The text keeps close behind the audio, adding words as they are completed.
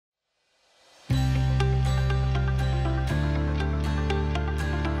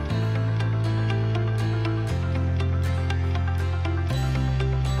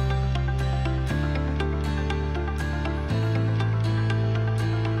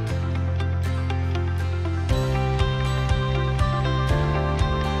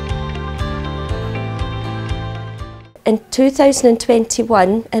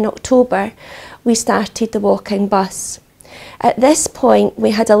2021, in October, we started the walking bus. At this point,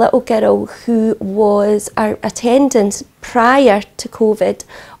 we had a little girl who was, our attendance prior to COVID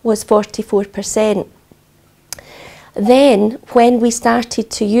was 44%. Then, when she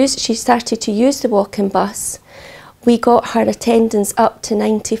started to use the walking bus, we got her attendance up to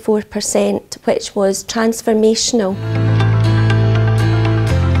 94%, which was transformational.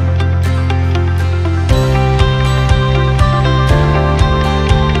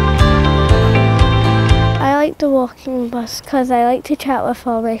 I like the walking bus because I like to chat with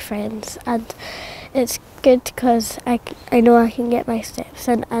all my friends, and it's good because I know I can get my steps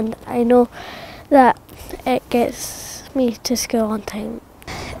in, and I know that it gets me to school on time.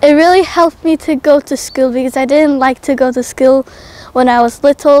 It really helped me to go to school because I didn't like to go to school when I was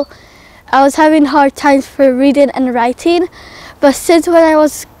little. I was having hard times for reading and writing, but since when I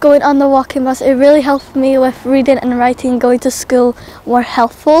was going on the walking bus, it really helped me with reading and writing. Going to school more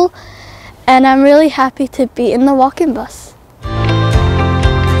helpful, and I'm really happy to be in the walking bus.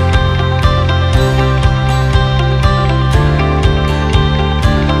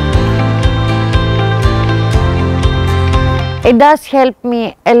 It does help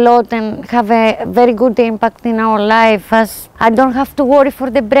me a lot and have a very good impact in our life, as I don't have to worry for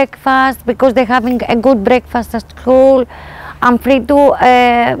the breakfast because they're having a good breakfast at school. I'm free to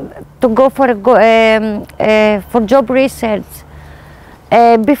go for job research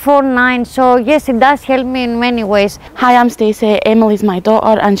before 9, so yes, it does help me in many ways. Hi, I'm Stacey. Emily's my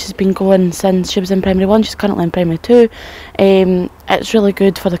daughter and she's been going since she was in primary 1. She's currently in primary 2. It's really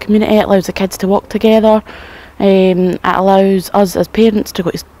good for the community. It allows the kids to work together. It allows us as parents to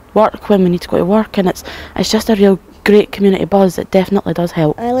go to work when we need to go to work, and it's just a real great community buzz. It definitely does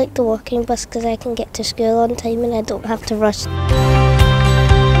help. I like the walking bus because I can get to school on time and I don't have to rush.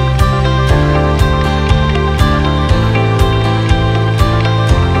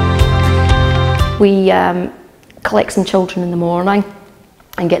 We collect some children in the morning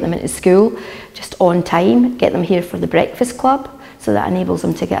and get them into school just on time, get them here for the breakfast club, so that enables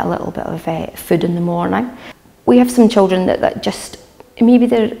them to get a little bit of food in the morning. We have some children that just, maybe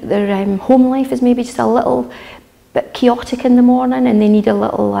their home life is maybe just a little bit chaotic in the morning, and they need a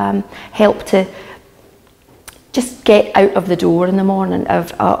little help to just get out of the door in the morning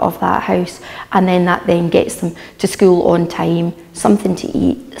of that house, and then that then gets them to school on time, something to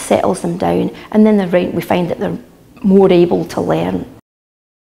eat, settles them down, and then we find that they're more able to learn.